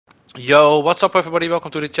Yo, what's up everybody, welcome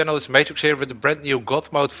to the channel. It's Matrix here with a brand new God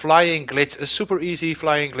mode flying glitch, a super easy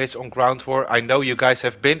flying glitch on Groundwar. I know you guys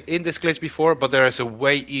have been in this glitch before, but there is a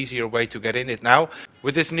way easier way to get in it now.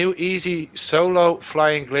 With this new easy solo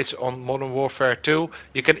flying glitch on Modern Warfare 2,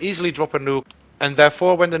 you can easily drop a nuke, and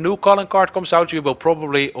therefore when the new calling card comes out you will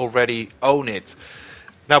probably already own it.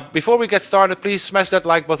 Now, before we get started, please smash that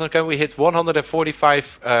like button. Can we hit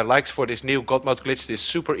 145 likes for this new God mode glitch, this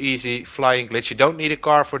super easy flying glitch. You don't need a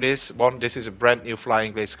car for this one. This is a brand new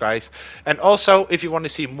flying glitch, guys. And also, if you want to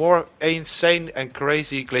see more insane and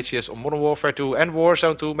crazy glitches on Modern Warfare 2 and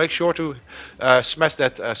Warzone 2, make sure to smash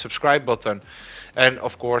that subscribe button. And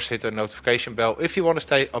of course, hit the notification bell if you want to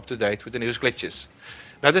stay up to date with the newest glitches.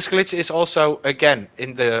 Now this glitch is also again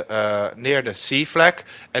in the near the C flag,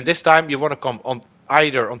 and this time you want to come on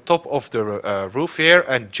either on top of the roof here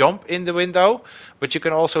and jump in the window, but you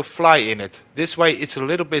can also fly in it. This way it's a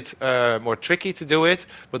little bit more tricky to do it,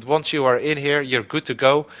 but once you are in here you're good to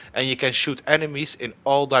go and you can shoot enemies in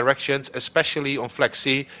all directions, especially on flag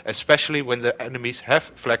C, especially when the enemies have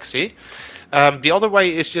flag C. The other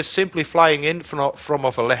way is just simply flying in from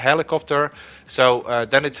of a helicopter, so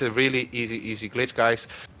then it's a really easy glitch, guys.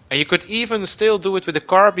 And you could even still do it with the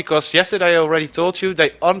car, because yesterday I already told you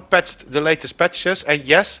they unpatched the latest patches, and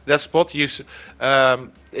yes, that spot you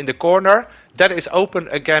in the corner, that is open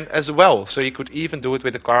again as well. So you could even do it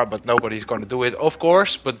with the car, but nobody's going to do it, of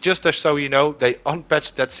course. But just so you know, they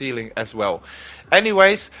unpatched that ceiling as well.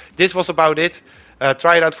 Anyways, this was about it.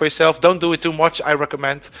 Try it out for yourself. Don't do it too much, I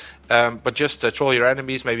recommend. But just troll your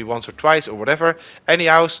enemies maybe once or twice or whatever.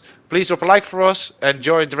 Anyhow, please drop a like for us.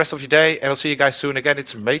 Enjoy the rest of your day. And I'll see you guys soon again.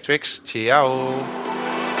 It's Matrix. Ciao.